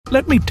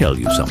let me tell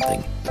you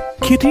something.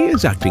 Kitty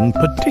is acting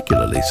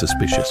particularly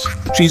suspicious.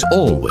 She's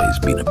always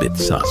been a bit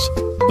sus,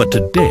 but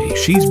today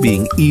she's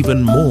being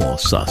even more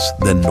sus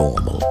than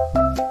normal.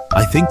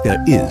 I think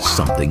there is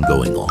something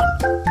going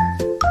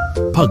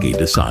on. Puggy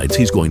decides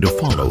he's going to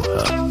follow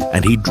her,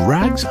 and he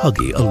drags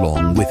Huggy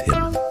along with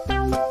him.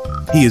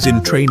 He is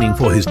in training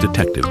for his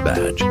detective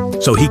badge,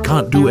 so he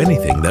can't do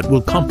anything that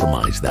will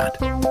compromise that.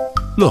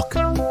 Look,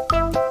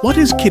 what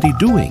is Kitty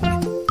doing?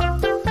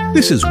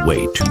 This is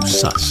way too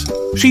sus.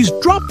 She's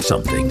dropped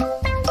something.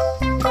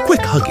 Quick,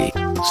 Huggy,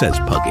 says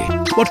Puggy.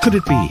 What could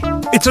it be?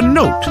 It's a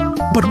note.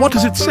 But what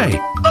does it say?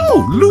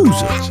 Oh,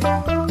 losers!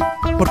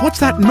 But what's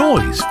that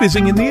noise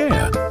fizzing in the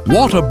air?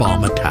 Water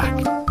bomb attack.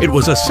 It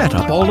was a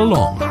setup all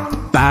along.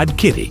 Bad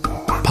Kitty.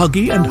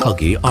 Puggy and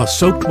Huggy are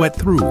soaked wet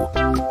through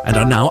and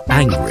are now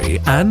angry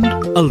and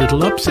a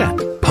little upset.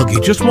 Puggy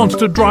just wants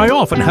to dry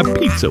off and have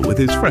pizza with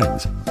his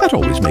friends. That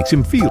always makes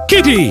him feel...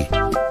 Kitty!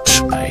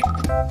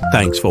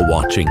 Thanks for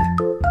watching.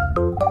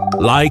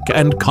 Like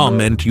and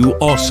comment, you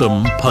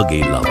awesome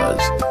Puggy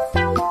lovers.